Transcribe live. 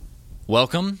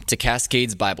Welcome to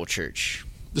Cascades Bible Church.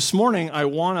 This morning, I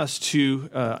want us to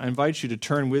invite you to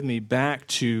turn with me back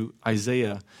to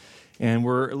Isaiah. And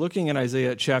we're looking at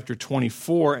Isaiah chapter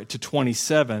 24 to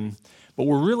 27, but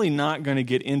we're really not going to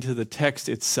get into the text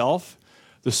itself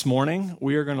this morning.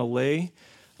 We are going to lay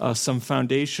some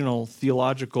foundational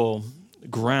theological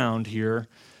ground here,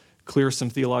 clear some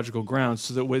theological ground,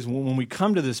 so that when we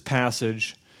come to this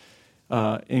passage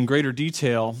in greater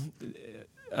detail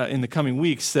in the coming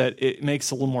weeks, that it makes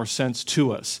a little more sense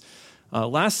to us.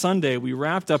 Last Sunday, we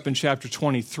wrapped up in chapter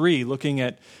 23, looking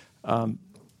at, and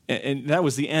that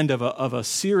was the end of a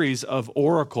series of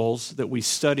oracles that we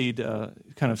studied,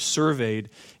 kind of surveyed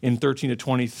in 13 to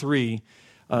 23,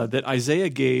 that Isaiah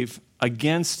gave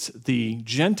against the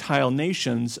Gentile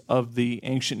nations of the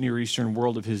ancient Near Eastern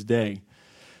world of his day.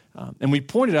 And we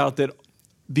pointed out that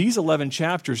these 11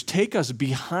 chapters take us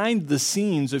behind the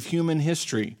scenes of human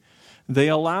history. They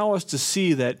allow us to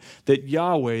see that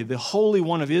Yahweh, the Holy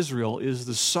One of Israel, is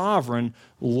the sovereign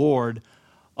Lord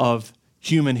of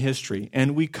human history.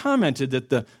 And we commented that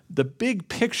the big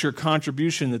picture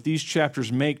contribution that these chapters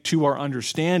make to our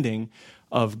understanding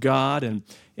of God and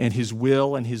His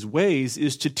will and His ways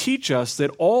is to teach us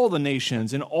that all the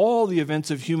nations and all the events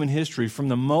of human history, from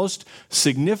the most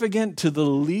significant to the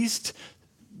least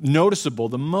noticeable,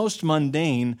 the most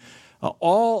mundane,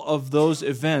 all of those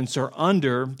events are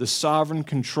under the sovereign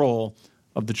control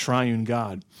of the triune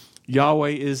God. Yahweh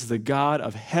is the God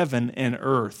of heaven and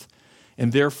earth.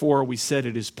 And therefore, we said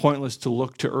it is pointless to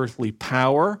look to earthly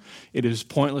power. It is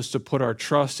pointless to put our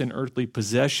trust in earthly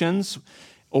possessions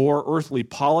or earthly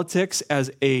politics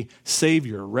as a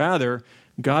savior. Rather,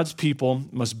 God's people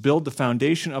must build the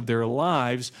foundation of their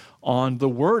lives on the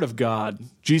Word of God,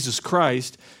 Jesus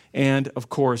Christ, and, of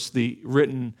course, the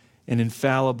written and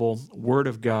infallible Word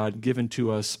of God given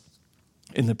to us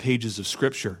in the pages of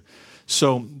Scripture.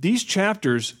 So these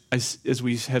chapters, as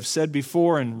we have said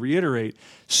before and reiterate,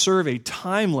 serve a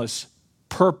timeless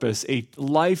purpose, a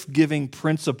life-giving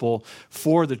principle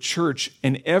for the church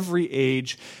in every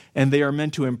age, and they are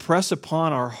meant to impress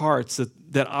upon our hearts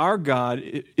that our God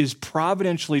is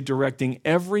providentially directing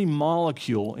every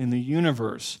molecule in the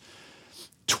universe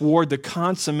toward the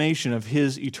consummation of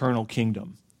His eternal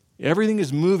kingdom. Everything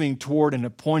is moving toward an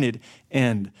appointed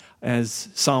end. As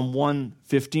Psalm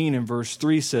 115 and verse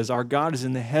 3 says, our God is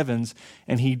in the heavens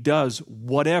and He does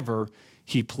whatever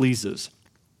He pleases.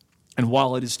 And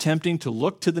while it is tempting to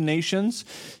look to the nations,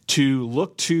 to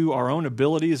look to our own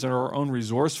abilities and our own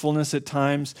resourcefulness at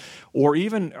times, or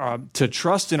even to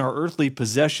trust in our earthly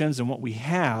possessions and what we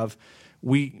have,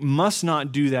 we must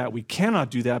not do that. We cannot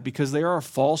do that because they are a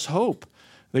false hope.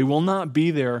 They will not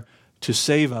be there to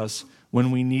save us when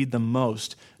we need them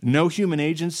most. No human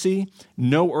agency,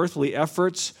 no earthly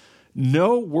efforts,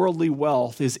 no worldly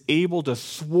wealth is able to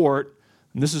thwart,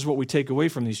 and this is what we take away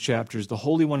from these chapters, the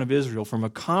Holy One of Israel from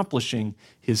accomplishing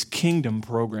His kingdom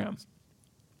program.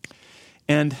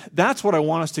 And that's what I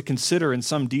want us to consider in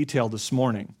some detail this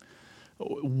morning.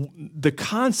 The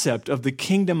concept of the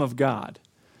kingdom of God,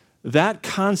 that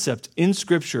concept in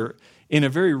Scripture, in a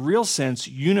very real sense,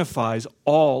 unifies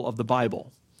all of the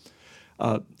Bible.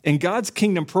 And God's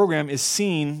kingdom program is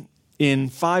seen in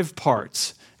 5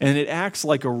 parts, and it acts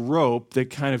like a rope that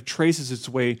kind of traces its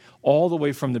way all the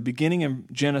way from the beginning in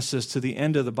Genesis to the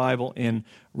end of the Bible in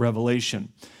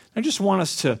Revelation. I just want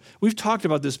us to, we've talked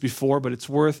about this before, but it's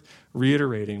worth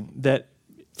reiterating, that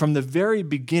from the very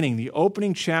beginning, the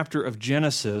opening chapter of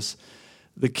Genesis,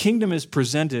 the kingdom is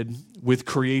presented with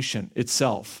creation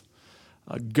itself.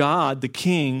 God, the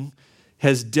King,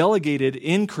 has delegated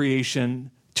in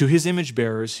creation to His image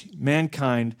bearers,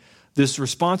 mankind, this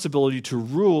responsibility to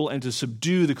rule and to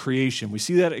subdue the creation. We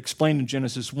see that explained in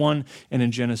Genesis 1 and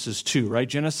in Genesis 2, right?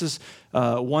 Genesis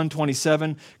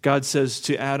 1:27, God says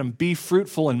to Adam, be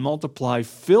fruitful and multiply,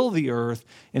 fill the earth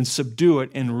and subdue it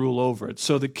and rule over it.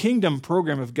 So the kingdom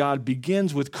program of God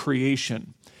begins with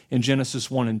creation in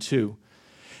Genesis 1 and 2.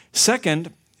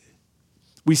 Second,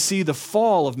 we see the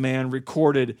fall of man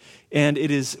recorded, and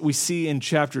we see in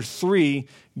chapter 3,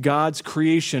 God's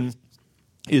creation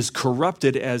is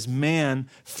corrupted as man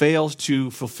fails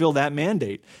to fulfill that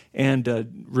mandate and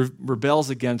rebels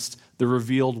against the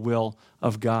revealed will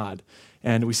of God.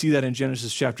 And we see that in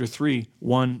Genesis chapter 3,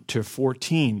 1 to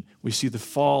 14. We see the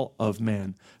fall of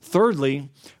man. Thirdly,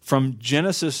 from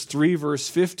Genesis 3, verse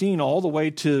 15, all the way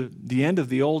to the end of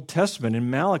the Old Testament in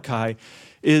Malachi,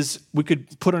 we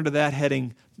could put under that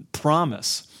heading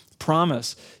promise.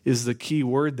 Promise is the key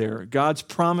word there. God's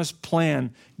promise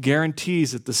plan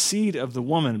guarantees that the seed of the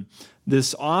woman,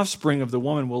 this offspring of the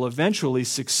woman will eventually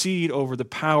succeed over the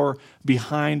power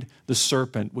behind the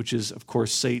serpent, which is, of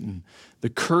course, Satan. The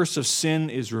curse of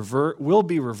sin will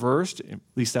be reversed, at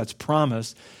least that's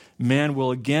promised. Man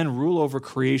will again rule over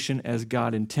creation as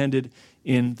God intended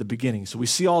in the beginning. So we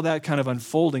see all that kind of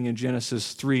unfolding in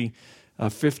Genesis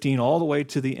 3:15 all the way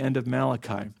to the end of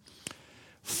Malachi.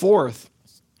 Fourth,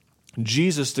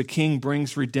 Jesus the King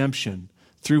brings redemption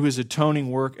through his atoning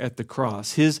work at the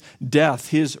cross. His death,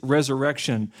 his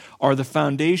resurrection are the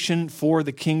foundation for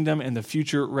the kingdom and the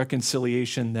future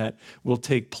reconciliation that will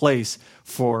take place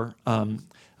for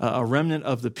a remnant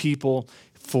of the people.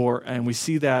 And we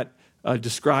see that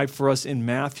described for us in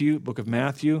Matthew, book of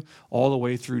Matthew, all the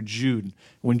way through Jude.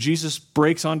 When Jesus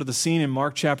breaks onto the scene in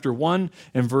Mark chapter 1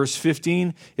 and verse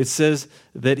 15, it says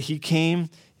that he came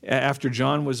after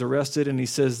John was arrested, and he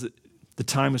says that the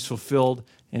time is fulfilled.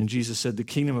 And Jesus said, the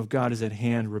kingdom of God is at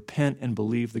hand. Repent and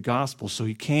believe the gospel. So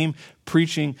he came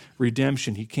preaching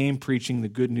redemption. He came preaching the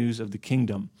good news of the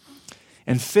kingdom.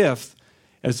 And fifth,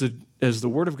 as the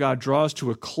word of God draws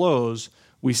to a close,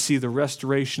 we see the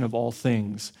restoration of all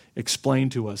things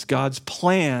explained to us. God's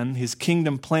plan, his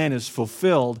kingdom plan, is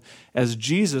fulfilled as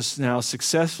Jesus now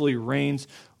successfully reigns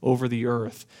over the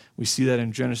earth. We see that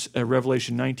in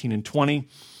Revelation 19 and 20.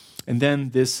 And then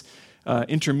this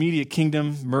intermediate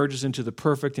kingdom merges into the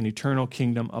perfect and eternal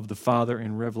kingdom of the Father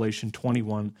in Revelation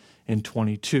 21 and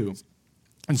 22.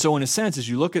 And so in a sense, as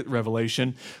you look at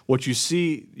Revelation, what you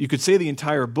see, you could say the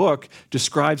entire book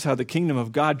describes how the kingdom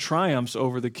of God triumphs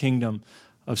over the kingdom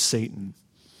of Satan.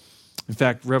 In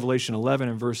fact, Revelation 11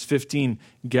 and verse 15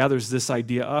 gathers this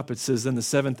idea up. It says, then the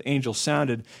seventh angel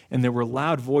sounded, and there were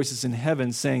loud voices in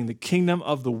heaven saying, the kingdom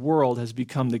of the world has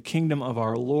become the kingdom of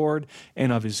our Lord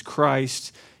and of his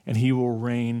Christ, and he will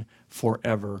reign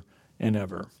forever and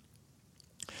ever.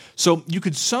 So you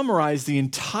could summarize the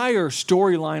entire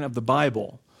storyline of the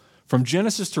Bible from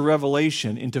Genesis to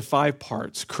Revelation into 5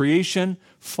 parts: creation,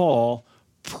 fall,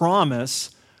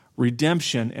 promise,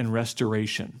 redemption, and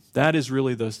restoration. That is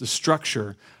really the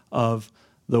structure of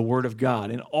the Word of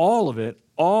God. And all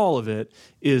of it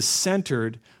is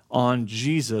centered on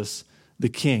Jesus the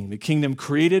King. The kingdom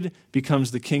created becomes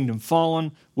the kingdom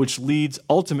fallen, which leads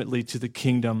ultimately to the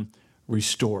kingdom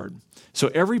restored.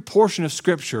 So every portion of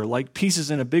Scripture, like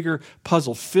pieces in a bigger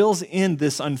puzzle, fills in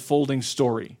this unfolding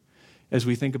story as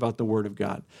we think about the Word of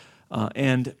God.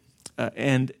 And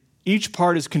each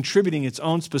part is contributing its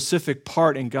own specific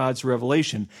part in God's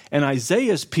revelation. And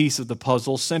Isaiah's piece of the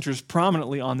puzzle centers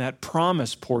prominently on that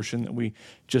promise portion that we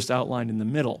just outlined in the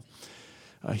middle.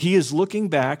 Isaiah is looking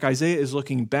back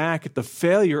at the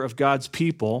failure of God's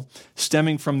people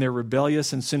stemming from their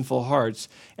rebellious and sinful hearts,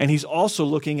 and he's also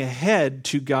looking ahead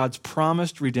to God's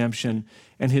promised redemption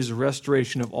and his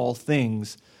restoration of all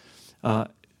things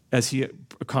as he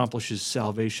accomplishes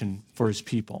salvation for his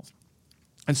people.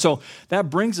 And so that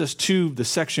brings us to the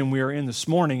section we are in this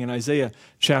morning in Isaiah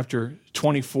chapter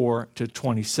 24 to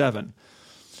 27.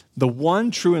 The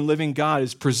one true and living God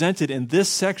is presented in this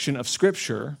section of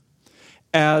Scripture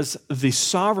as the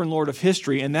sovereign Lord of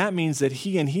history, and that means that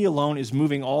he and he alone is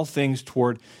moving all things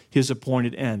toward his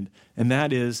appointed end. And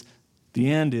that is,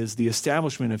 the end is the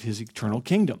establishment of his eternal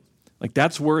kingdom. Like,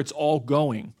 that's where it's all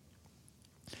going.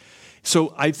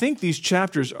 So I think these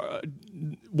chapters,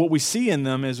 what we see in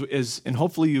them is, and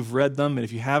hopefully you've read them, and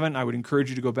if you haven't, I would encourage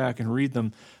you to go back and read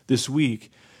them this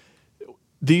week.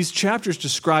 These chapters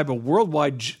describe a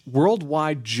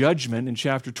worldwide judgment in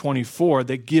chapter 24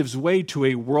 that gives way to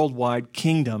a worldwide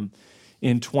kingdom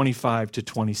in 25 to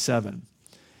 27.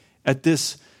 At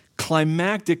this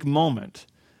climactic moment,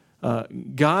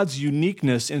 God's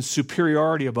uniqueness and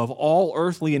superiority above all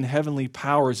earthly and heavenly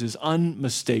powers is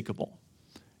unmistakable.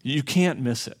 You can't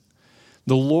miss it.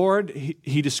 The Lord,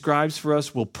 he describes for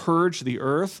us, will purge the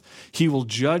earth. He will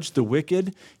judge the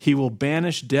wicked. He will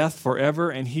banish death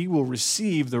forever, and he will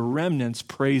receive the remnant's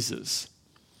praises.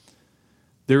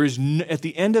 There is at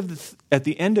the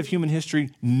end of human history,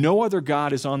 no other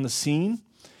God is on the scene.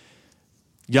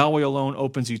 Yahweh alone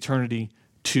opens eternity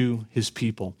to his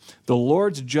people. The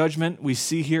Lord's judgment we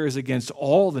see here is against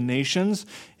all the nations.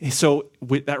 So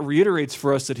that reiterates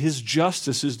for us that his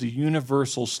justice is the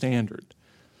universal standard.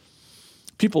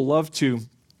 People love to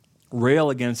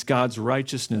rail against God's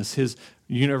righteousness, his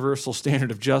universal standard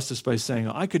of justice, by saying,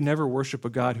 I could never worship a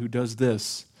God who does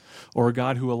this, or a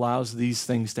God who allows these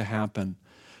things to happen,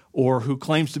 or who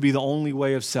claims to be the only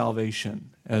way of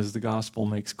salvation, as the gospel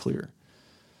makes clear.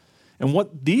 And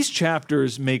what these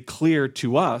chapters make clear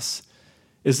to us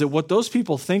is that what those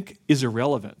people think is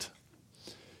irrelevant.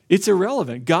 It's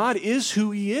irrelevant. God is who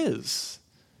he is.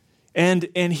 And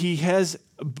he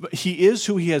is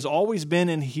who he has always been,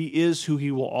 and he is who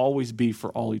he will always be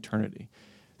for all eternity.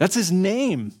 That's his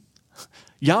name.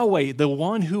 Yahweh, the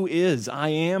one who is. I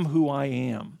am who I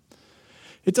am.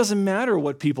 It doesn't matter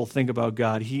what people think about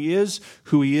God. He is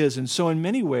who he is. And so in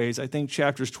many ways, I think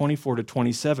chapters 24 to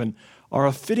 27 are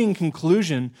a fitting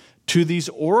conclusion to these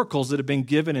oracles that have been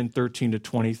given in 13 to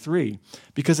 23.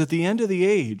 Because at the end of the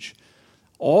age,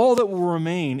 all that will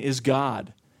remain is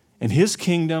God and his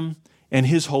kingdom and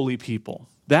his holy people.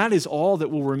 That is all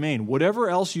that will remain. Whatever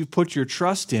else you've put your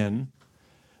trust in,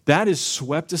 that is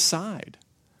swept aside.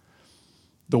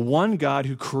 The one God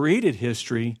who created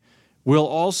history will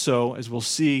also, as we'll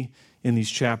see in these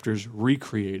chapters,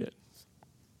 recreate it.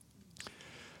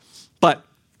 But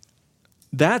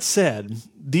that said,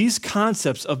 these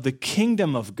concepts of the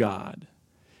kingdom of God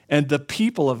and the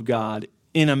people of God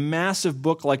in a massive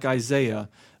book like Isaiah,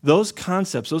 those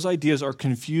concepts, those ideas are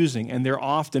confusing and they're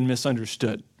often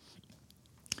misunderstood.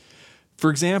 For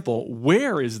example,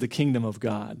 where is the kingdom of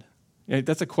God?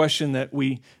 That's a question that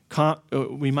we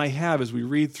might have as we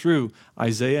read through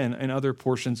Isaiah and other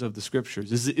portions of the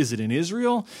Scriptures. Is it in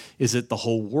Israel? Is it the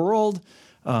whole world?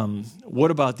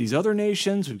 What about these other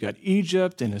nations? We've got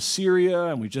Egypt and Assyria,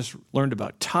 and we just learned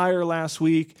about Tyre last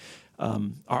week.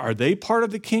 Are they part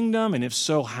of the kingdom? And if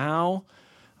so, how?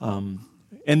 And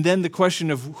then the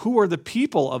question of who are the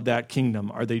people of that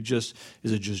kingdom? Is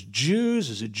it just Jews?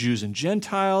 Is it Jews and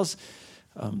Gentiles?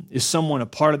 Is someone a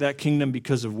part of that kingdom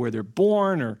because of where they're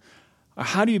born? Or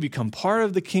how do you become part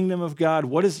of the kingdom of God?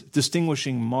 What is the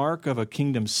distinguishing mark of a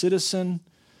kingdom citizen?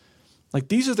 Like,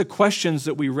 these are the questions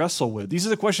that we wrestle with. These are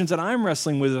the questions that I'm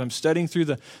wrestling with as I'm studying through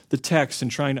the text and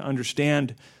trying to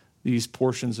understand these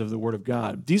portions of the Word of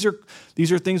God. These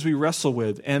are things we wrestle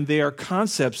with, and they are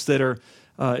concepts that are,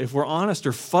 if we're honest,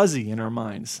 are fuzzy in our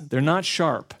minds. They're not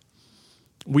sharp.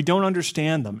 We don't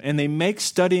understand them, and they make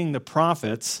studying the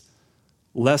prophets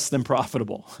less than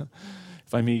profitable,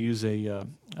 if I may use a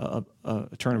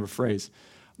turn of a phrase.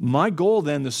 My goal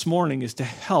then this morning is to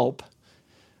help,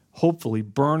 hopefully,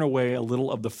 burn away a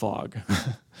little of the fog.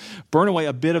 Burn away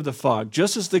a bit of the fog.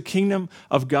 Just as the kingdom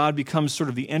of God becomes sort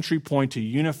of the entry point to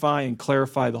unify and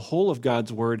clarify the whole of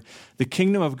God's word, the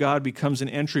kingdom of God becomes an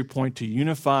entry point to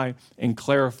unify and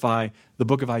clarify the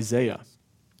book of Isaiah.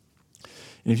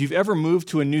 And if you've ever moved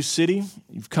to a new city,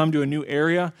 you've come to a new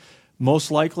area,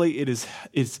 most likely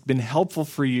it's been helpful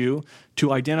for you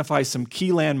to identify some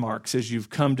key landmarks as you've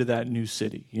come to that new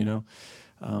city,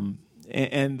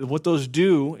 And what those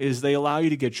do is they allow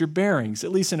you to get your bearings,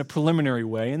 at least in a preliminary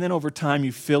way, and then over time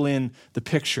you fill in the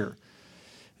picture.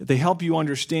 They help you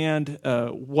understand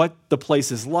what the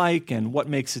place is like and what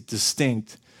makes it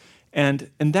distinct. And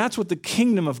that's what the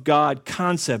kingdom of God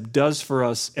concept does for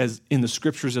us as in the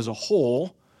Scriptures as a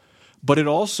whole, but it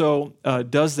also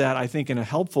does that, I think, in a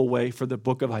helpful way for the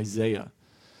book of Isaiah.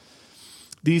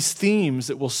 These themes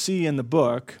that we'll see in the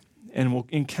book and we'll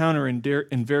encounter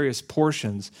in various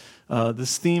portions,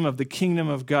 this theme of the kingdom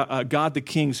of God the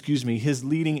King, his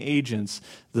leading agents,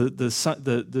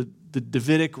 the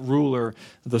Davidic ruler,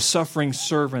 the suffering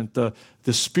servant, the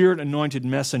Spirit-anointed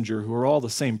messenger, who are all the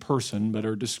same person but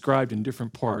are described in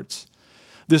different parts.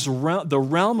 The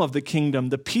realm of the kingdom,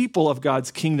 the people of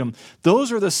God's kingdom,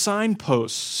 those are the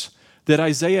signposts that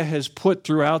Isaiah has put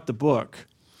throughout the book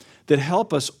that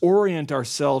help us orient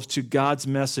ourselves to God's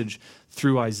message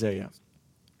through Isaiah.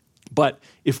 But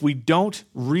if we don't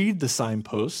read the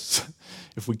signposts,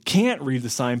 if we can't read the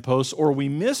signposts, or we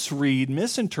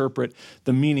misinterpret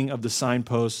the meaning of the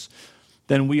signposts,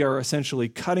 then we are essentially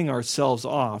cutting ourselves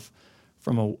off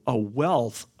from a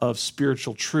wealth of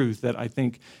spiritual truth that I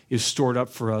think is stored up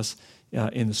for us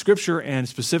in the Scripture, and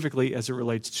specifically as it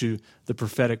relates to the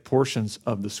prophetic portions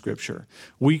of the Scripture.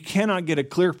 We cannot get a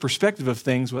clear perspective of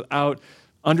things without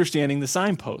understanding the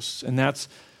signposts, and that's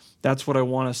what I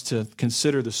want us to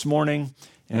consider this morning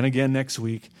and again next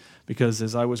week, because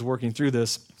as I was working through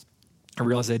this, I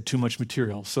realized I had too much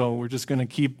material, so we're just going to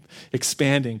keep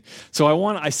expanding. So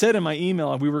I said in my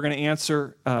email we were going to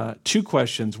answer two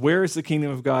questions: where is the kingdom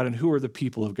of God, and who are the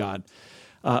people of God,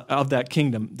 of that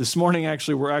kingdom? This morning,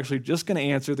 we're just going to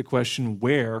answer the question: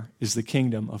 where is the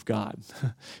kingdom of God?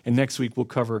 And next week we'll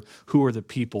cover who are the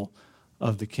people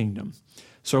of the kingdom.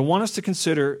 So I want us to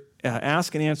consider,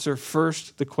 ask and answer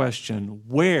first the question: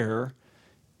 where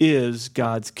is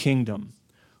God's kingdom?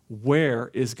 Where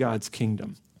is God's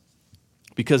kingdom?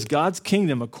 Because God's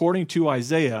kingdom, according to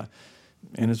Isaiah,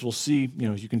 and as we'll see,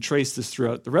 you can trace this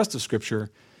throughout the rest of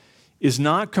Scripture, is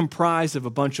not comprised of a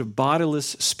bunch of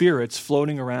bodiless spirits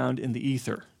floating around in the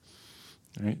ether.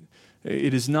 Right?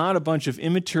 It is not a bunch of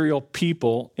immaterial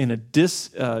people in a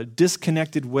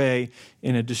disconnected way,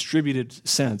 in a distributed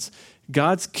sense.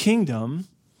 God's kingdom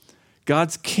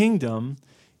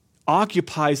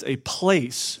occupies a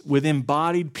place with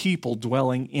embodied people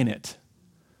dwelling in it.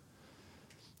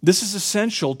 This is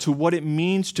essential to what it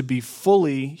means to be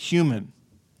fully human.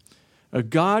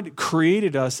 God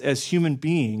created us as human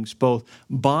beings, both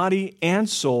body and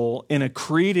soul, in a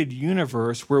created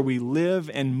universe where we live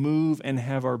and move and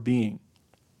have our being.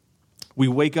 We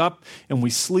wake up and we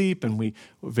sleep and we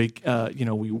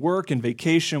work and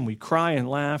vacation, we cry and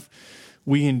laugh.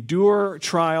 We endure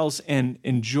trials and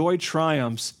enjoy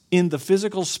triumphs in the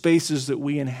physical spaces that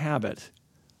we inhabit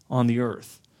on the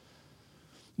earth.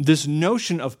 This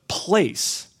notion of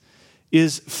place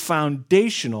is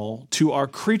foundational to our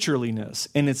creatureliness,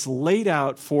 and it's laid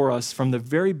out for us from the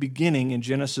very beginning in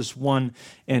Genesis 1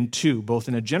 and 2, both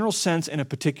in a general sense and a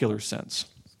particular sense.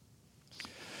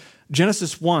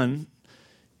 Genesis 1,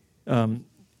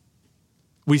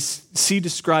 we see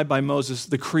described by Moses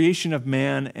the creation of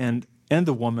man and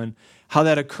the woman, how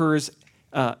that occurs.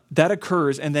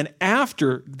 And then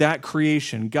after that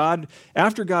creation,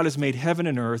 after God has made heaven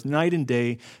and earth, night and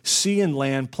day, sea and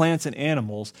land, plants and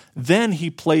animals, then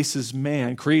he creates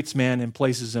man and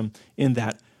places him in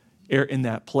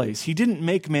that place. He didn't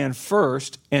make man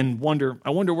first and I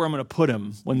wonder where I'm going to put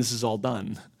him when this is all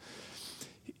done.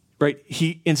 Right?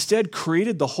 He instead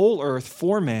created the whole earth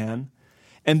for man,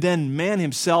 and then man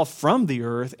himself from the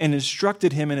earth, and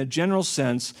instructed him in a general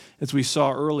sense, as we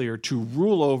saw earlier, to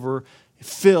rule over,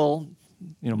 fill,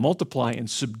 multiply, and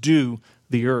subdue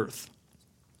the earth.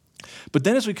 But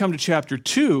then as we come to chapter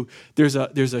 2, there's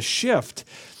a shift.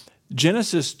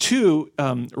 Genesis 2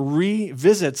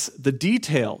 revisits the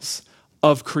details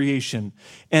of creation.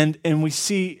 And we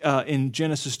see in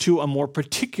Genesis 2 a more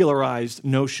particularized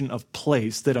notion of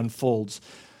place that unfolds.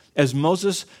 As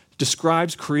Moses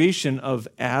describes creation of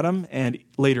Adam and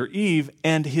later Eve,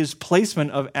 and his placement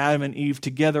of Adam and Eve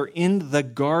together in the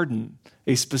garden,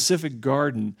 a specific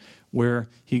garden where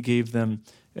he gave them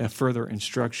further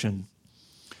instruction.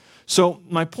 So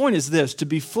my point is this: to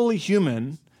be fully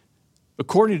human,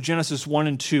 according to Genesis 1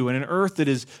 and 2, in an earth that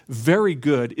is very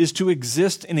good, is to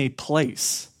exist in a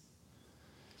place,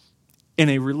 in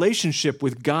a relationship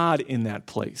with God in that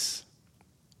place.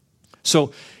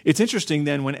 So it's interesting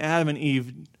then when Adam and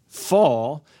Eve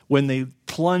fall, when they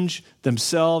plunge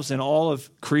themselves and all of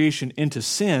creation into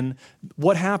sin,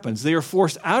 what happens? They are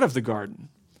forced out of the garden.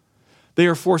 They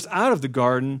are forced out of the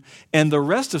garden, and the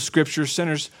rest of Scripture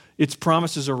centers its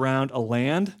promises around a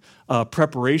land,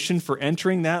 preparation for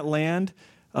entering that land,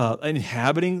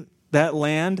 inhabiting that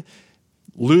land,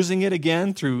 losing it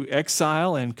again through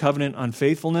exile and covenant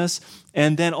unfaithfulness,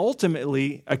 and then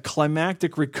ultimately a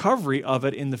climactic recovery of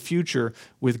it in the future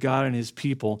with God and his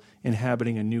people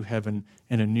inhabiting a new heaven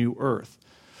and a new earth.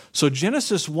 So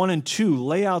Genesis 1 and 2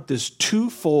 lay out this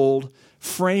twofold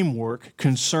framework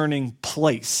concerning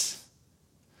place.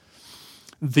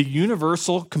 The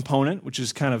universal component, which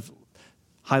is kind of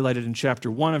highlighted in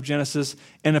chapter 1 of Genesis,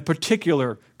 and a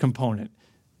particular component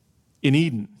in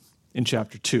Eden in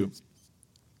chapter 2.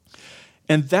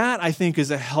 And that, I think,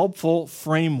 is a helpful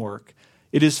framework.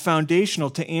 It is foundational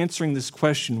to answering this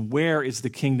question, where is the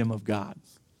kingdom of God?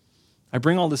 I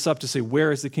bring all this up to say,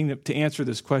 where is the kingdom, to answer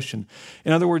this question.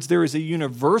 In other words, there is a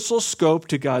universal scope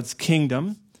to God's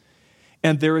kingdom,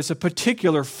 and there is a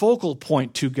particular focal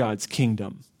point to God's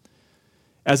kingdom,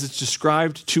 as it's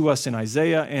described to us in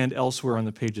Isaiah and elsewhere on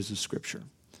the pages of Scripture.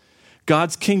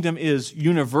 God's kingdom is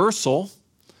universal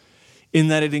in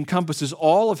that it encompasses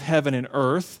all of heaven and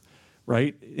earth,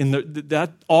 right?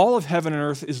 That all of heaven and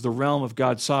earth is the realm of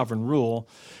God's sovereign rule.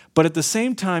 But at the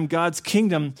same time, God's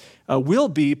kingdom will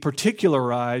be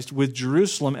particularized with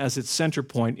Jerusalem as its center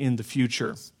point in the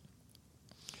future.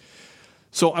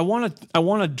 So I want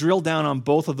to drill down on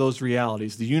both of those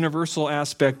realities, the universal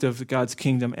aspect of God's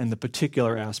kingdom and the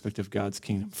particular aspect of God's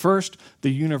kingdom. First, the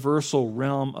universal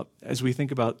realm, as we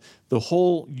think about the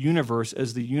whole universe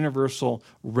as the universal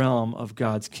realm of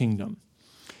God's kingdom.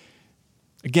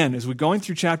 Again, as we're going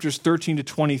through chapters 13 to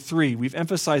 23, we've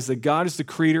emphasized that God is the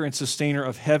creator and sustainer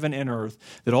of heaven and earth,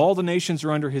 that all the nations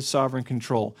are under his sovereign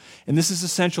control. And this is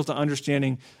essential to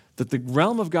understanding that the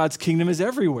realm of God's kingdom is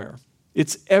everywhere.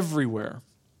 It's everywhere.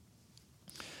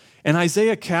 And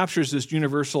Isaiah captures this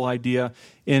universal idea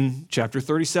in chapter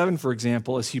 37, for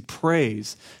example, as he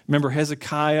prays. Remember,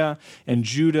 Hezekiah and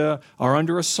Judah are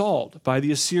under assault by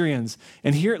the Assyrians.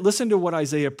 And here, listen to what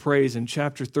Isaiah prays in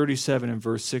chapter 37 and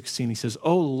verse 16. He says,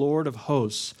 "O Lord of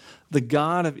hosts, the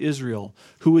God of Israel,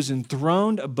 who is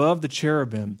enthroned above the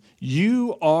cherubim,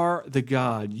 you are the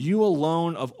God, you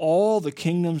alone of all the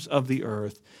kingdoms of the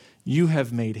earth. You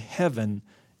have made heaven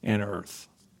and earth."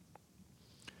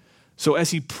 So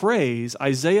as he prays,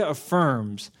 Isaiah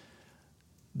affirms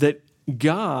that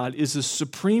God is the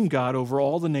supreme God over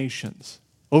all the nations,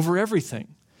 over everything.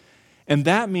 And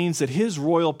that means that his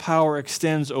royal power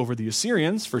extends over the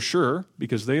Assyrians, for sure,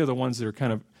 because they are the ones that are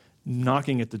kind of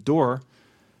knocking at the door,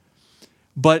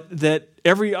 but that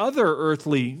every other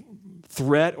earthly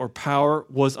threat or power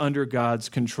was under God's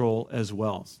control as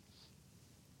well.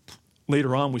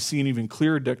 Later on, we see an even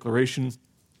clearer declaration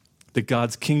that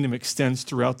God's kingdom extends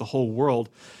throughout the whole world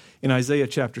in Isaiah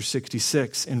chapter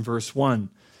 66 in verse 1,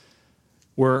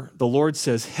 where the Lord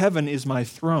says, "Heaven is my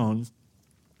throne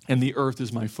and the earth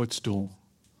is my footstool.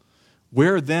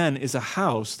 Where then is a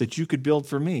house that you could build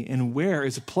for me? And where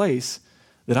is a place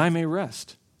that I may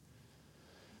rest?"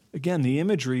 Again, the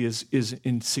imagery is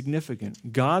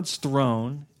insignificant. God's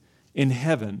throne in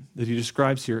heaven that he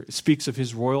describes here speaks of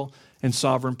his royal and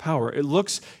sovereign power.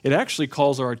 It actually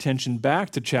calls our attention back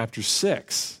to chapter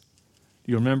 6.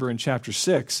 You remember in chapter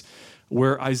 6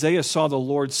 where Isaiah saw the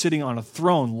Lord sitting on a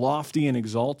throne, lofty and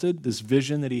exalted, this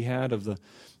vision that he had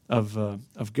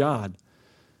of God.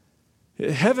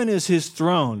 Heaven is his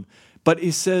throne, but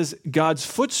he says God's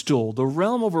footstool, the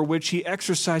realm over which he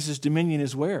exercises dominion,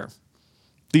 is where?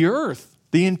 The earth,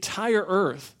 the entire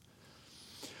earth.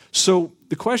 So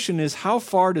the question is, how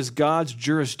far does God's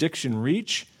jurisdiction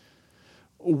reach?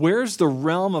 Where's the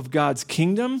realm of God's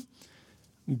kingdom?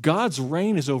 God's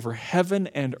reign is over heaven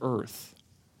and earth.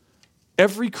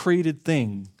 Every created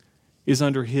thing is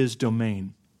under his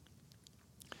domain.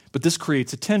 But this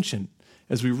creates a tension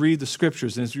as we read the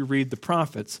scriptures and as we read the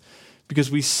prophets,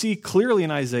 because we see clearly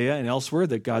in Isaiah and elsewhere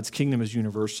that God's kingdom is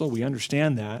universal. We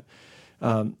understand that.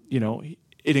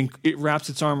 It wraps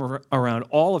its arm around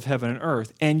all of heaven and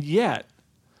earth, and yet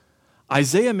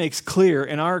Isaiah makes clear,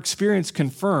 and our experience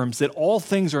confirms, that all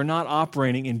things are not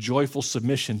operating in joyful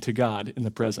submission to God in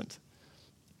the present.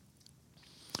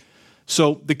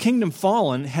 So the kingdom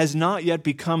fallen has not yet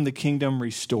become the kingdom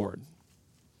restored.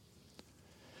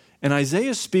 And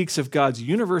Isaiah speaks of God's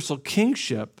universal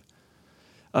kingship,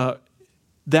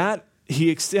 that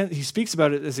he speaks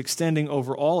about it as extending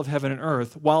over all of heaven and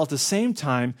earth, while at the same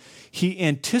time he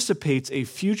anticipates a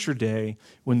future day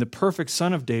when the perfect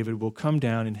Son of David will come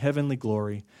down in heavenly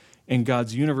glory and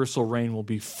God's universal reign will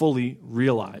be fully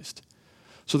realized.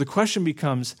 So the question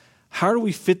becomes, how do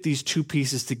we fit these two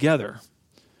pieces together,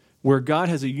 where God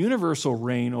has a universal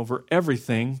reign over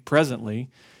everything presently,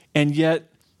 and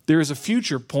yet there is a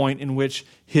future point in which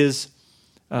his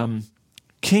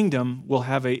kingdom will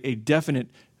have a definite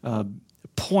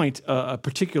point, a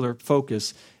particular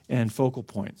focus and focal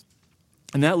point.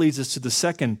 And that leads us to the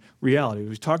second reality.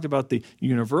 We've talked about the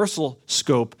universal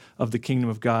scope of the kingdom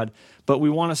of God, but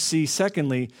we want to see,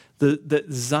 secondly, that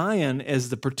Zion as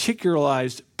the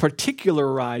particularized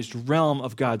realm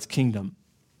of God's kingdom.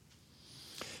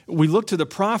 We look to the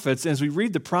prophets, and as we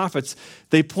read the prophets,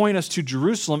 they point us to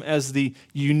Jerusalem as the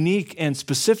unique and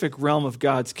specific realm of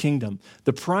God's kingdom.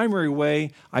 The primary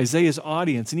way Isaiah's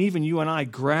audience, and even you and I,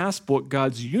 grasp what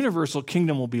God's universal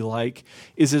kingdom will be like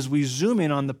is as we zoom in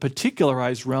on the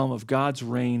particularized realm of God's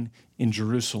reign in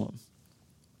Jerusalem.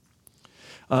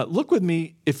 Look with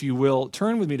me, if you will,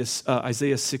 turn with me to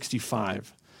Isaiah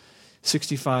 65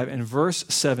 and verse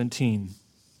 17.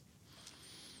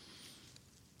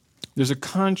 There's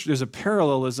a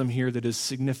parallelism here that is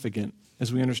significant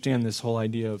as we understand this whole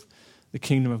idea of the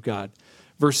kingdom of God.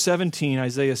 Verse 17,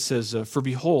 Isaiah says, "For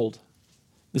behold,"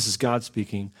 this is God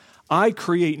speaking, "I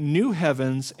create new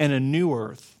heavens and a new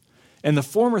earth, and the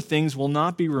former things will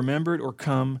not be remembered or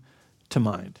come to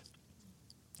mind."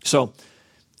 So,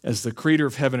 as the creator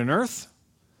of heaven and earth,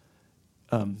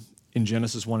 in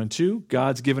Genesis 1 and 2,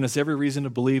 God's given us every reason to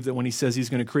believe that when he says he's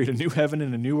going to create a new heaven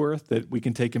and a new earth, that we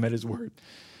can take him at his word.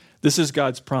 This is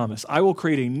God's promise. I will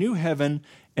create a new heaven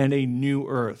and a new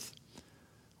earth.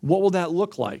 What will that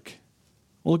look like?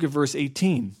 Well, look at verse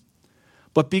 18.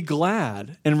 "But be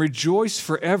glad and rejoice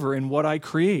forever in what I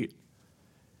create.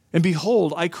 And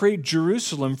behold, I create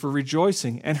Jerusalem for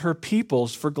rejoicing and her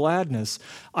peoples for gladness.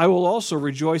 I will also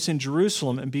rejoice in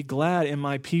Jerusalem and be glad in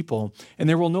my people. And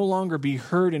there will no longer be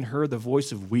heard in her the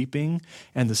voice of weeping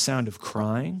and the sound of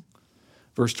crying."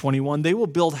 Verse 21, "They will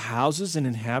build houses and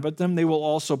inhabit them. They will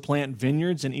also plant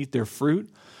vineyards and eat their fruit.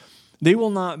 They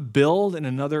will not build and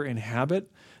another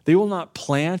inhabit. They will not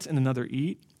plant and another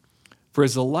eat. For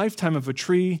as the lifetime of a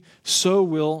tree, so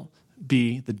will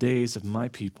be the days of my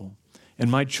people,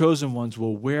 and my chosen ones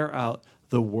will wear out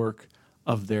the work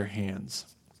of their hands.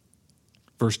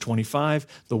 Verse 25,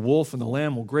 the wolf and the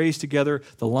lamb will graze together,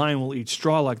 the lion will eat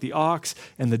straw like the ox,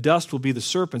 and the dust will be the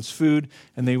serpent's food,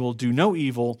 and they will do no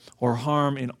evil or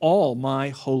harm in all my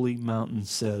holy mountain,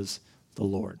 says the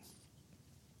Lord.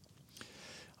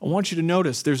 I want you to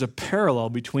notice there's a parallel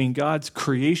between God's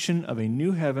creation of a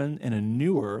new heaven and a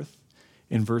new earth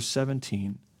in verse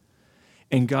 17,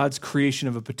 and God's creation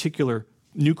of a particular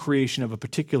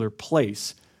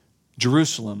place,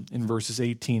 Jerusalem, in verses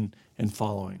 18 and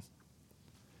following.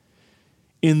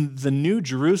 In the New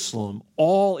Jerusalem,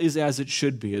 all is as it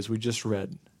should be, as we just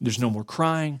read. There's no more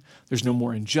crying. There's no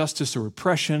more injustice or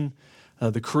oppression.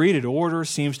 The created order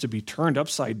seems to be turned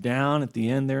upside down at the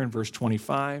end there in verse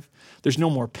 25. There's no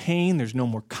more pain. There's no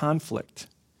more conflict.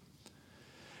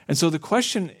 And so the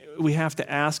question we have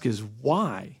to ask is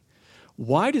why?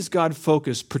 Why does God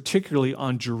focus particularly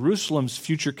on Jerusalem's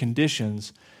future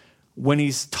conditions when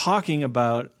he's talking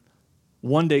about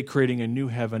one day creating a new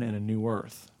heaven and a new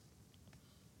earth?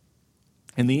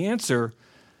 And the answer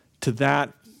to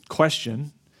that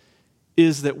question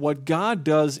is that what God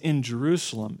does in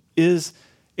Jerusalem is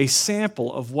a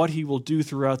sample of what he will do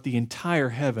throughout the entire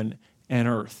heaven and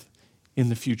earth in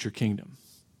the future kingdom.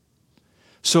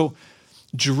 So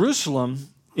Jerusalem,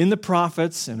 in the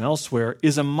prophets and elsewhere,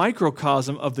 is a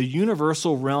microcosm of the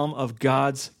universal realm of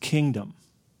God's kingdom.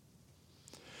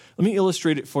 Let me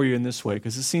illustrate it for you in this way,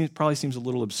 because it probably seems a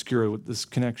little obscure with this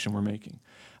connection we're making.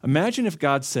 Imagine if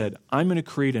God said, I'm going to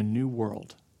create a new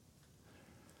world.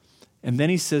 And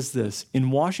then he says this, in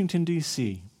Washington,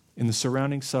 D.C., in the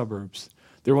surrounding suburbs,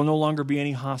 there will no longer be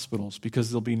any hospitals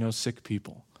because there'll be no sick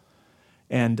people.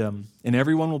 And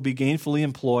everyone will be gainfully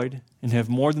employed and have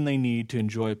more than they need to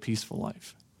enjoy a peaceful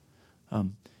life.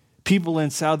 People in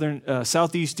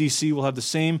Southeast D.C. will have the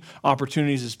same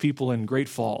opportunities as people in Great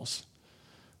Falls.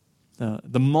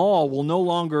 The mall will no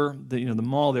longer, the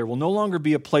mall there will no longer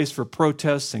be a place for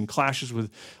protests and clashes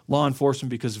with law enforcement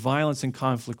because violence and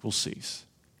conflict will cease.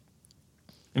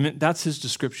 And that's his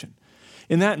description.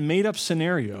 In that made-up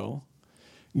scenario,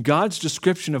 God's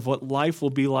description of what life will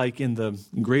be like in the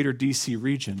greater D.C.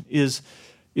 region is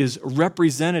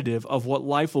representative of what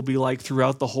life will be like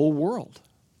throughout the whole world.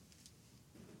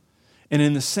 And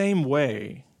in the same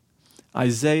way,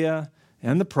 Isaiah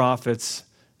and the prophets'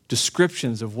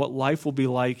 descriptions of what life will be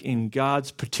like in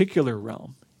God's particular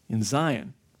realm, in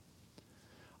Zion,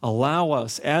 allow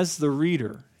us, as the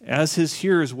reader, as his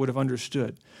hearers would have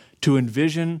understood, to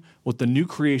envision what the new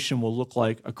creation will look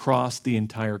like across the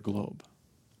entire globe.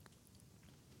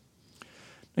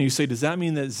 Now you say, does that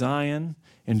mean that Zion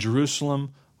and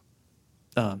Jerusalem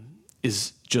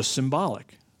is just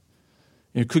symbolic?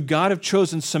 Could God have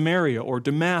chosen Samaria or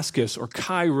Damascus or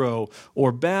Cairo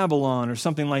or Babylon or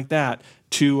something like that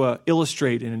to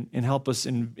illustrate and help us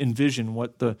envision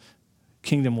what the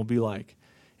kingdom will be like?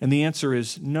 And the answer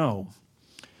is no.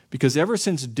 Because ever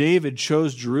since David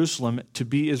chose Jerusalem to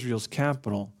be Israel's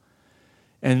capital,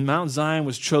 and Mount Zion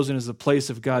was chosen as the place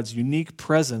of God's unique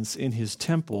presence in his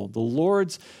temple, the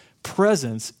Lord's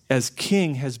presence as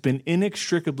king has been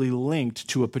inextricably linked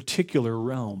to a particular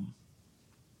realm.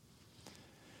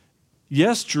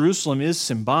 Yes, Jerusalem is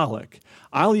symbolic.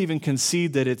 I'll even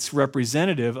concede that it's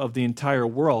representative of the entire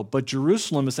world, but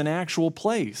Jerusalem is an actual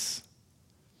place.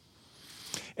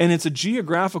 And it's a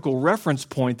geographical reference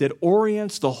point that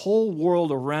orients the whole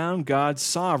world around God's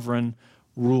sovereign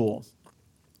rule.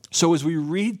 So as we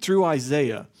read through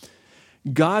Isaiah,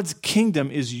 God's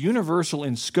kingdom is universal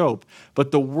in scope,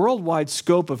 but the worldwide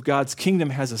scope of God's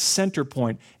kingdom has a center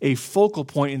point, a focal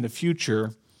point in the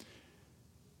future.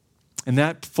 And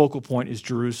that focal point is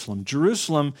Jerusalem.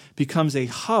 Jerusalem becomes a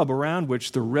hub around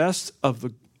which the rest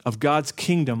of God's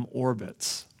kingdom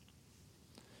orbits.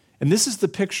 And this is the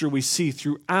picture we see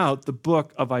throughout the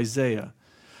book of Isaiah.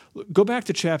 Go back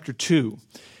to chapter 2.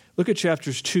 Look at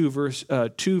chapters 2,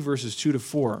 verses 2 to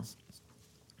 4.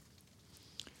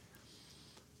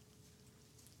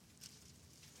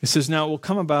 It says, now it will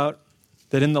come about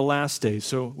that in the last days,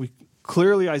 so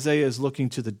clearly Isaiah is looking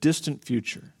to the distant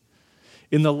future.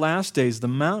 In the last days, the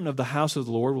mountain of the house of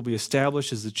the Lord will be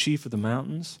established as the chief of the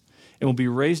mountains and will be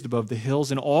raised above the hills,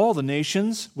 and all the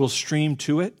nations will stream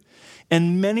to it.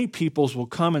 And many peoples will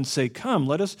come and say, come,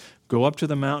 let us go up to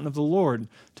the mountain of the Lord,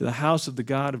 to the house of the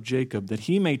God of Jacob, that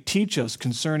he may teach us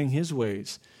concerning his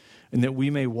ways, and that we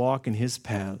may walk in his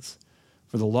paths.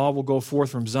 For the law will go forth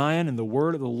from Zion, and the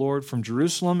word of the Lord from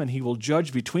Jerusalem, and he will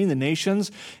judge between the nations,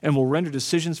 and will render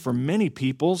decisions for many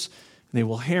peoples. and they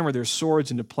will hammer their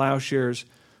swords into plowshares,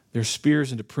 their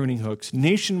spears into pruning hooks.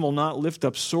 Nation will not lift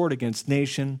up sword against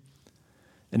nation,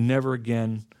 and never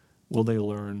again will they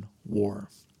learn war.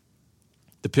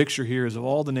 The picture here is of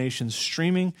all the nations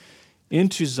streaming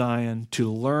into Zion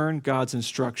to learn God's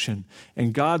instruction.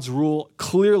 And God's rule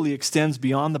clearly extends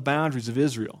beyond the boundaries of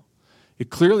Israel. It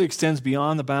clearly extends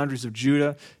beyond the boundaries of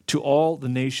Judah to all the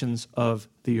nations of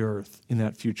the earth in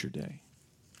that future day.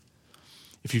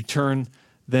 If you turn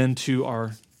then to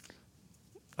our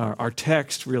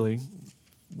text, really,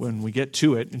 when we get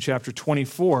to it, in chapter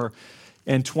 24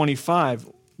 and 25,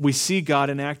 we see God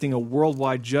enacting a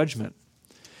worldwide judgment.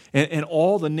 And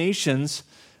all the nations,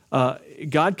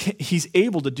 He's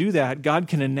able to do that. God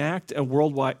can enact a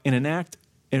worldwide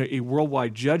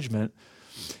judgment.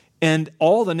 And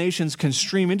all the nations can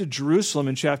stream into Jerusalem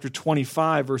in chapter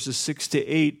 25, verses 6 to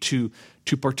 8, to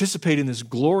participate in this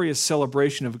glorious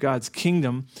celebration of God's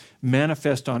kingdom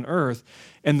manifest on earth.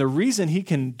 And the reason He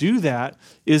can do that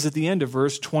is at the end of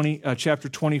chapter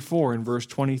 24 and verse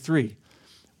 23.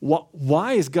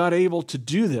 Why is God able to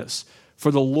do this?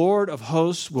 For the Lord of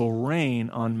hosts will reign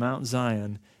on Mount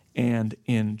Zion and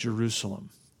in Jerusalem.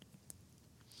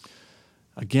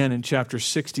 Again, in chapter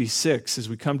 66, as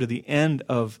we come to the end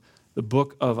of the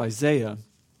book of Isaiah,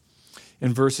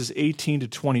 in verses 18 to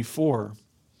 24,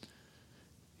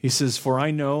 he says, "For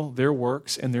I know their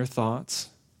works and their thoughts,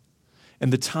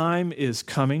 and the time is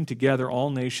coming to gather all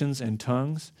nations and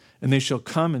tongues, and they shall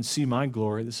come and see my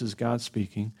glory." This is God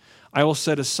speaking. "I will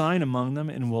set a sign among them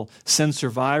and will send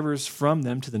survivors from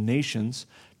them to the nations,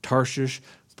 Tarshish,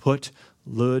 Put,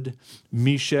 Lud,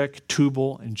 Meshech,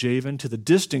 Tubal, and Javan, to the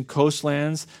distant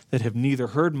coastlands that have neither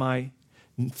heard my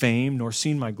fame nor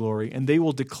seen my glory, and they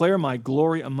will declare my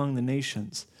glory among the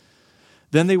nations.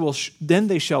 Then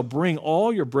they shall bring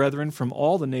all your brethren from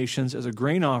all the nations as a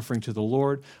grain offering to the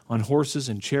Lord on horses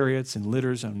and chariots and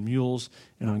litters, on mules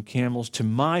and on camels, to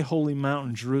my holy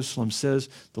mountain Jerusalem, says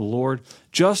the Lord,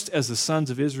 just as the sons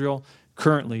of Israel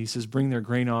currently," he says, "bring their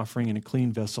grain offering in a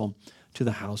clean vessel to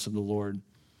the house of the Lord.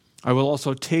 I will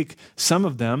also take some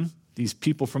of them," these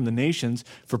people from the nations,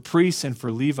 "for priests and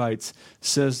for Levites,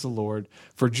 says the Lord.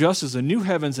 For just as the new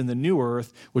heavens and the new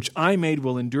earth, which I made,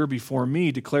 will endure before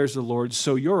me, declares the Lord,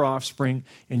 so your offspring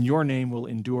and your name will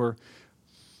endure.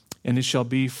 And it shall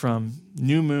be from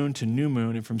new moon to new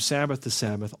moon, and from Sabbath to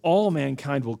Sabbath. All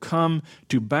mankind will come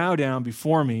to bow down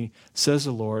before me, says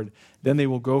the Lord. Then they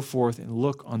will go forth and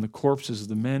look on the corpses of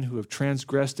the men who have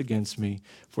transgressed against me,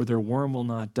 for their worm will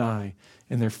not die,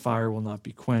 and their fire will not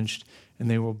be quenched, and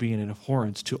they will be an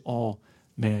abhorrence to all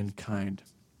mankind."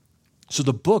 So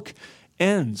the book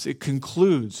ends, it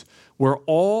concludes, where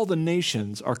all the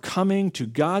nations are coming to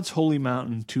God's holy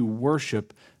mountain to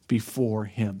worship before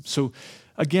Him. So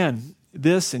again,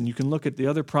 this, and you can look at the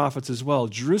other prophets as well,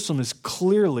 Jerusalem is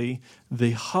clearly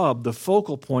the hub, the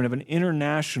focal point of an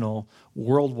international,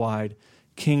 worldwide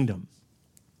kingdom.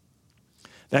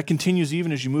 That continues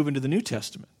even as you move into the New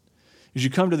Testament. As you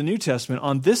come to the New Testament,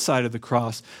 on this side of the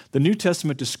cross, the New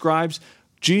Testament describes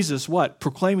Jesus, what?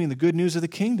 Proclaiming the good news of the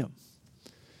kingdom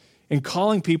and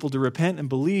calling people to repent and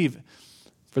believe,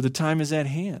 for the time is at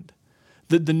hand.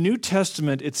 The New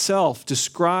Testament itself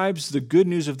describes the good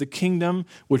news of the kingdom,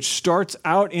 which starts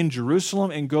out in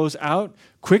Jerusalem and goes out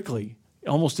quickly,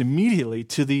 almost immediately,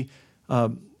 to the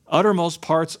uttermost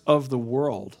parts of the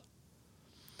world.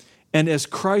 And as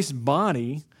Christ's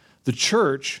body, the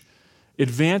church,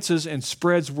 advances and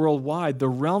spreads worldwide, the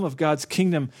realm of God's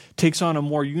kingdom takes on a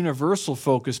more universal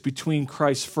focus between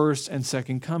Christ's first and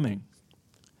second coming.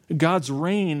 God's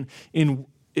reign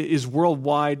is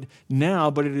worldwide now,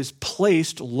 but it is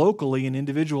placed locally in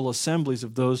individual assemblies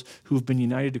of those who have been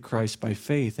united to Christ by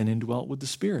faith and indwelt with the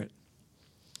Spirit.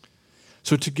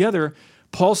 So together,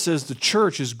 Paul says the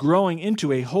church is growing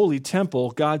into a holy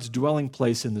temple, God's dwelling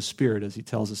place in the Spirit, as he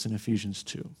tells us in Ephesians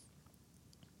 2.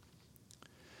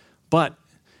 But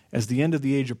as the end of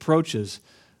the age approaches,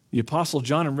 the Apostle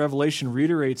John in Revelation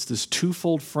reiterates this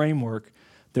twofold framework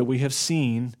that we have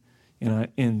seen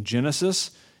in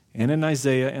Genesis and in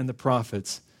Isaiah and the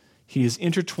prophets. He is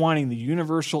intertwining the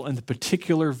universal and the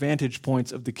particular vantage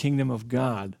points of the kingdom of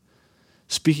God,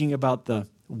 speaking about the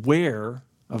where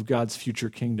of God's future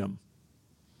kingdom.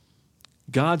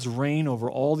 God's reign over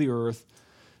all the earth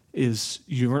is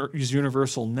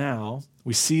universal now.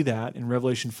 We see that in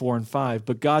Revelation 4 and 5.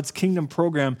 But God's kingdom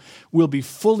program will be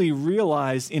fully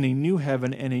realized in a new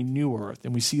heaven and a new earth.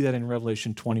 And we see that in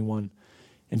Revelation 21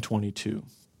 and 22.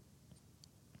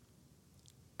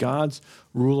 God's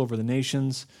rule over the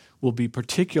nations will be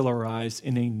particularized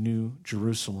in a new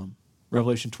Jerusalem.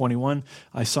 Revelation 21,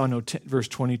 verse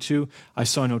 22, I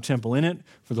saw no temple in it,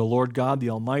 for the Lord God, the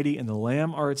Almighty, and the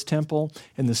Lamb are its temple,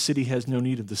 and the city has no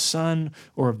need of the sun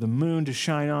or of the moon to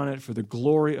shine on it, for the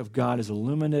glory of God is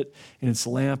illumined it, and its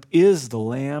lamp is the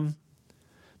Lamb.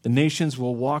 The nations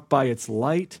will walk by its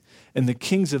light, and the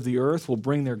kings of the earth will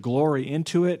bring their glory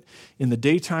into it. In the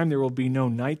daytime there will be no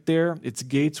night there. Its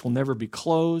gates will never be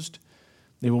closed.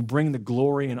 They will bring the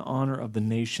glory and honor of the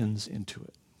nations into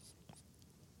it.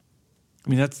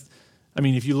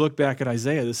 If you look back at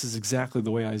Isaiah, this is exactly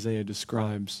the way Isaiah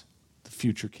describes the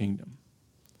future kingdom.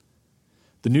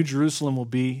 The New Jerusalem will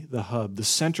be the hub, the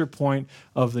center point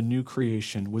of the new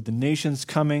creation, with the nations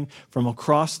coming from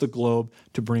across the globe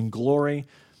to bring glory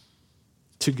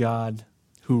to God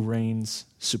who reigns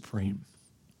supreme.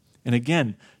 And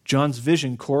again, John's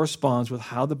vision corresponds with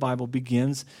how the Bible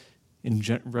begins in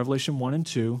Revelation 1 and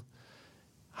 2,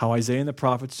 how Isaiah and the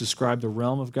prophets describe the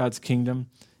realm of God's kingdom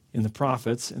in the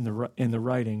prophets, in the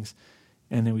writings,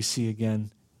 and then we see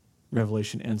again,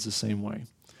 Revelation ends the same way.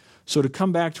 So to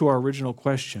come back to our original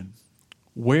question,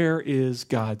 where is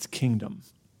God's kingdom?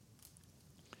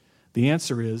 The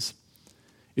answer is,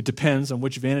 it depends on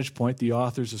which vantage point the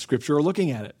authors of Scripture are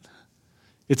looking at it.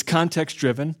 It's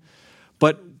context-driven,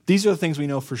 but these are the things we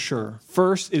know for sure.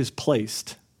 First, it is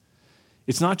placed.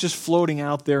 It's not just floating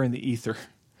out there in the ether.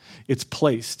 It's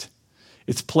placed.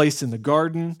 It's placed in the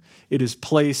garden. It is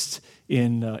placed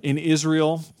in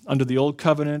Israel under the Old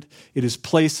Covenant. It is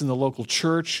placed in the local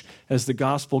church as the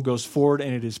gospel goes forward,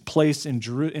 and it is placed in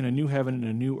a new heaven and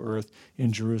a new earth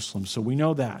in Jerusalem. So we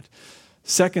know that.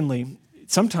 Secondly,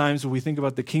 sometimes when we think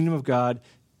about the kingdom of God,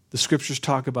 the Scriptures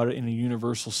talk about it in a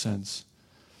universal sense.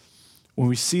 When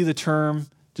we see the term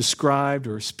described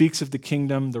or speaks of the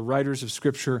kingdom, the writers of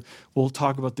Scripture will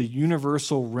talk about the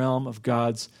universal realm of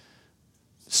God's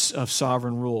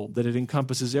sovereign rule, that it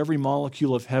encompasses every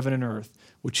molecule of heaven and earth,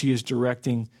 which he is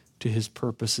directing to his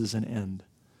purposes and end.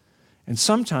 And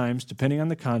sometimes, depending on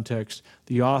the context,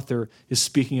 the author is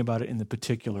speaking about it in the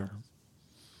particular.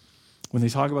 When they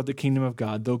talk about the kingdom of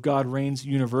God, though God reigns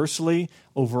universally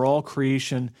over all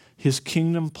creation, his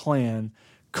kingdom plan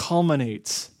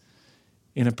culminates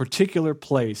in a particular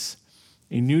place,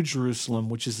 a New Jerusalem,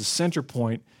 which is the center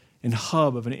point and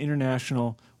hub of an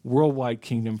international worldwide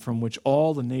kingdom from which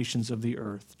all the nations of the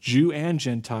earth, Jew and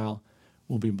Gentile,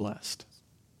 will be blessed.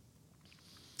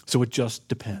 So it just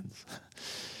depends.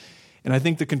 And I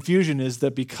think the confusion is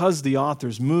that because the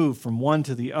authors move from one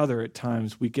to the other at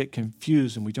times, we get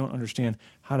confused and we don't understand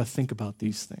how to think about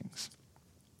these things.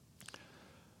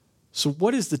 So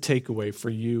what is the takeaway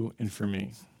for you and for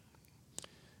me?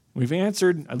 We've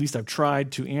answered, at least I've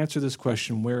tried to answer this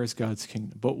question, where is God's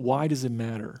kingdom? But why does it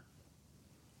matter?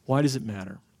 Why does it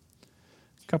matter?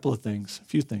 A couple of things, a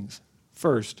few things.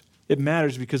 First, it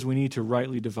matters because we need to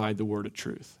rightly divide the word of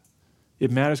truth. It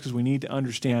matters because we need to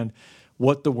understand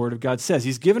what the Word of God says.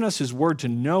 He's given us His Word to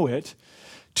know it,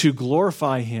 to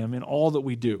glorify Him in all that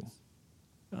we do.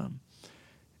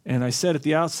 And I said at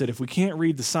the outset, if we can't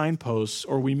read the signposts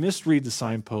or we misread the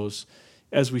signposts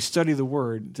as we study the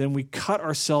Word, then we cut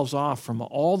ourselves off from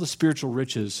all the spiritual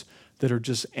riches that are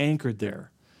just anchored there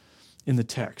in the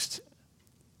text.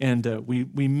 And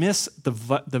we miss the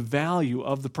value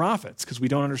of the prophets because we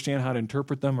don't understand how to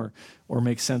interpret them or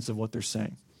make sense of what they're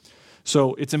saying.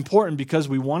 So it's important because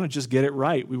we want to just get it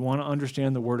right. We want to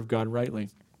understand the Word of God rightly.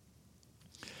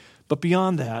 But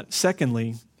beyond that,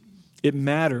 secondly, it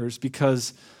matters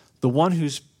because the one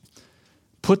who's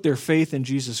put their faith in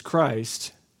Jesus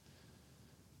Christ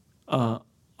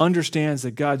understands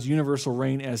that God's universal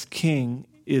reign as King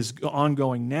is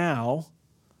ongoing now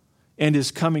and is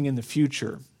coming in the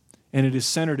future. And it is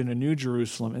centered in a new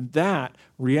Jerusalem. And that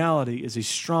reality is a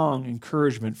strong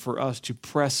encouragement for us to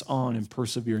press on in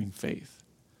persevering faith.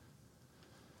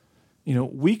 You know,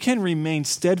 we can remain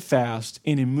steadfast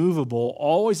and immovable,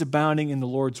 always abounding in the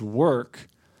Lord's work,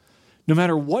 no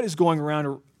matter what is going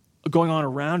on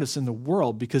around us in the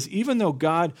world, because even though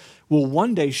God will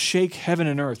one day shake heaven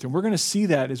and earth, and we're going to see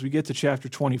that as we get to chapter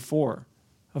 24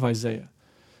 of Isaiah.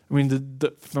 I mean,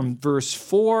 from verse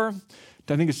 4...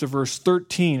 I think it's to verse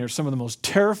 13 are some of the most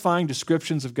terrifying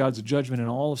descriptions of God's judgment in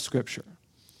all of Scripture.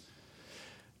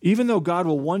 Even though God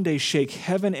will one day shake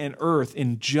heaven and earth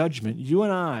in judgment, you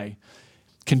and I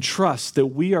can trust that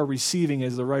we are receiving,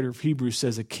 as the writer of Hebrews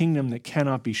says, a kingdom that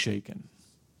cannot be shaken.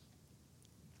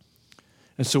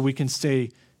 And so we can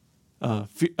stay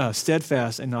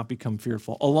steadfast and not become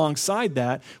fearful. Alongside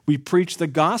that, we preach the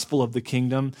gospel of the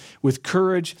kingdom with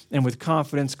courage and with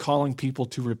confidence, calling people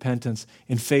to repentance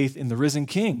and faith in the risen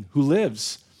King who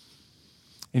lives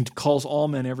and calls all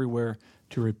men everywhere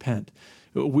to repent.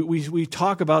 We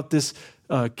talk about this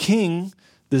king,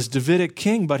 this Davidic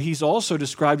king, but he's also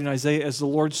described in Isaiah as the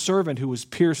Lord's servant who was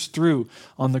pierced through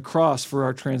on the cross for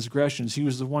our transgressions. He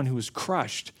was the one who was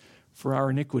crushed for our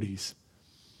iniquities.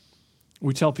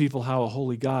 We tell people how a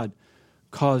holy God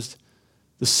caused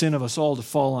the sin of us all to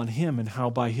fall on him and how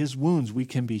by his wounds we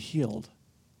can be healed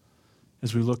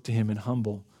as we look to him in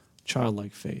humble,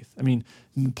 childlike faith. I mean,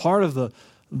 part of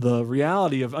the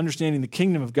reality of understanding the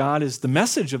kingdom of God is the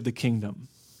message of the kingdom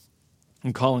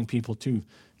and calling people to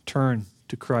turn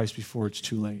to Christ before it's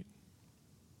too late.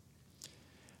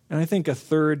 And I think a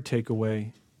third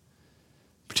takeaway,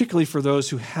 particularly for those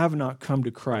who have not come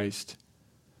to Christ,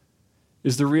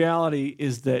 is the reality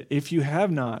is that if you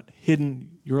have not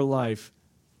hidden your life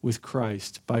with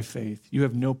Christ by faith, you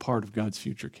have no part of God's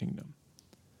future kingdom.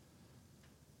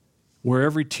 Where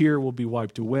every tear will be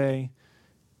wiped away,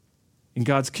 in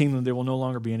God's kingdom there will no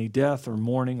longer be any death or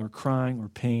mourning or crying or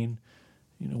pain.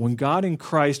 When God in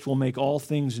Christ will make all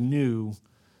things new,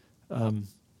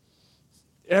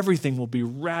 everything will be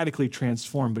radically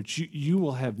transformed, but you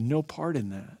will have no part in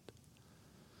that.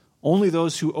 Only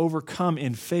those who overcome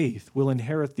in faith will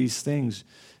inherit these things,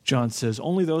 John says.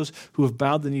 Only those who have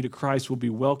bowed the knee to Christ will be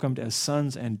welcomed as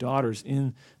sons and daughters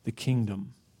in the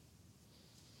kingdom.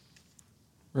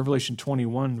 Revelation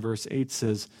 21, verse 8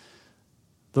 says,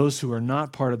 those who are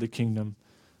not part of the kingdom,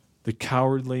 the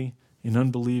cowardly and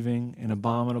unbelieving and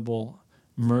abominable,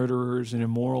 murderers and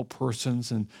immoral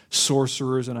persons and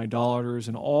sorcerers and idolaters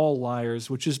and all liars,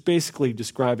 which is basically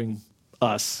describing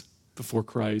us before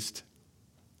Christ.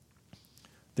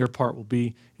 Their part will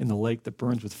be in the lake that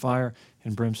burns with fire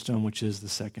and brimstone, which is the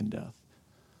second death.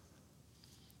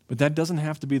 But that doesn't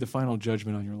have to be the final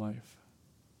judgment on your life.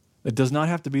 That does not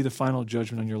have to be the final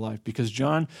judgment on your life, because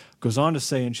John goes on to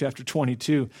say in chapter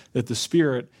 22 that the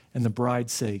Spirit and the bride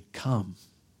say, come.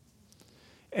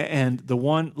 And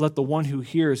let the one who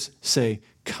hears say,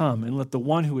 come. And let the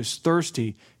one who is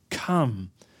thirsty come.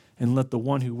 And let the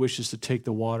one who wishes to take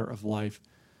the water of life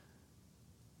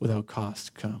without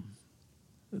cost come.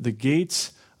 The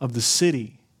gates of the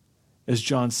city, as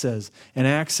John says, and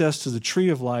access to the tree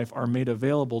of life are made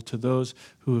available to those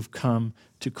who have come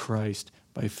to Christ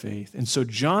by faith. And so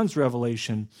John's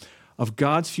revelation of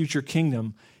God's future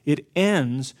kingdom, it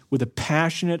ends with a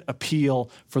passionate appeal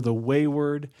for the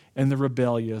wayward and the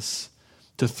rebellious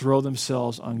to throw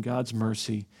themselves on God's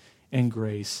mercy and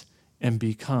grace and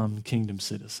become kingdom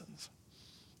citizens.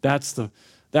 That's the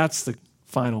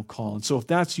final call. And so if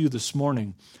that's you this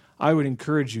morning, I would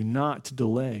encourage you not to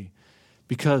delay,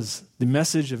 because the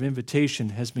message of invitation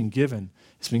has been given.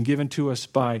 It's been given to us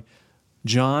by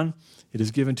John. It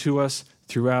is given to us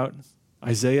throughout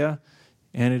Isaiah,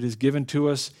 and it is given to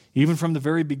us even from the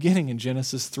very beginning in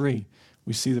Genesis 3.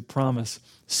 We see the promise,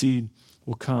 seed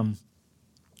will come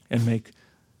and make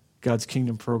God's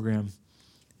kingdom program,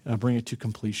 bring it to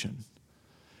completion.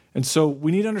 And so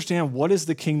we need to understand what is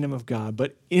the kingdom of God,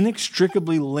 but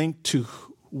inextricably linked to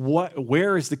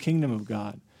where is the kingdom of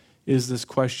God is this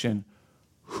question,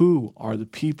 who are the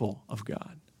people of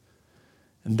God?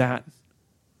 And that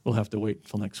we'll have to wait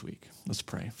until next week. Let's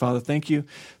pray. Father, thank you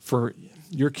for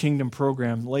your kingdom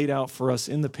program laid out for us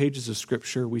in the pages of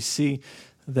Scripture. We see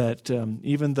that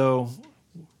even though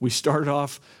we started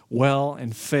off well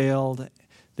and failed,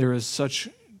 there is such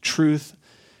truth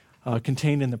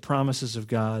contained in the promises of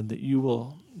God that you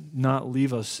will not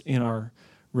leave us in our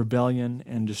rebellion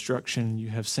and destruction. You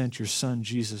have sent your Son,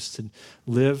 Jesus, to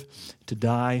live, to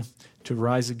die, to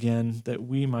rise again, that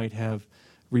we might have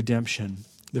redemption,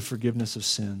 the forgiveness of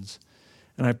sins.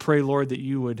 And I pray, Lord, that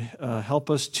you would help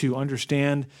us to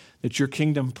understand that your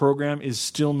kingdom program is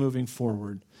still moving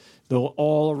forward. Though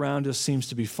all around us seems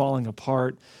to be falling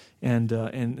apart,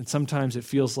 and sometimes it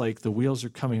feels like the wheels are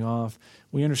coming off,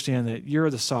 we understand that you're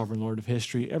the sovereign Lord of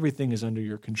history. Everything is under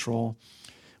your control.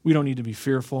 We don't need to be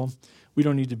fearful. We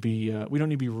don't need to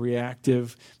be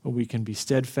reactive, but we can be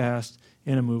steadfast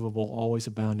and immovable, always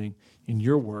abounding in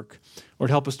your work. Lord,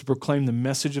 help us to proclaim the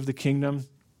message of the kingdom.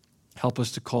 Help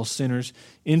us to call sinners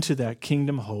into that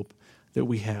kingdom hope that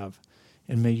we have.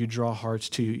 And may you draw hearts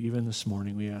to you even this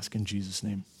morning, we ask in Jesus'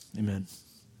 name. Amen.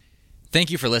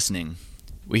 Thank you for listening.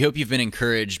 We hope you've been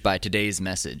encouraged by today's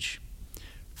message.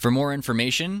 For more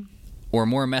information or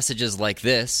more messages like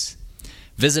this,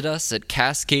 visit us at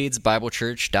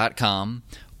cascadesbiblechurch.com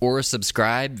or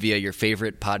subscribe via your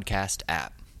favorite podcast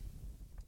app.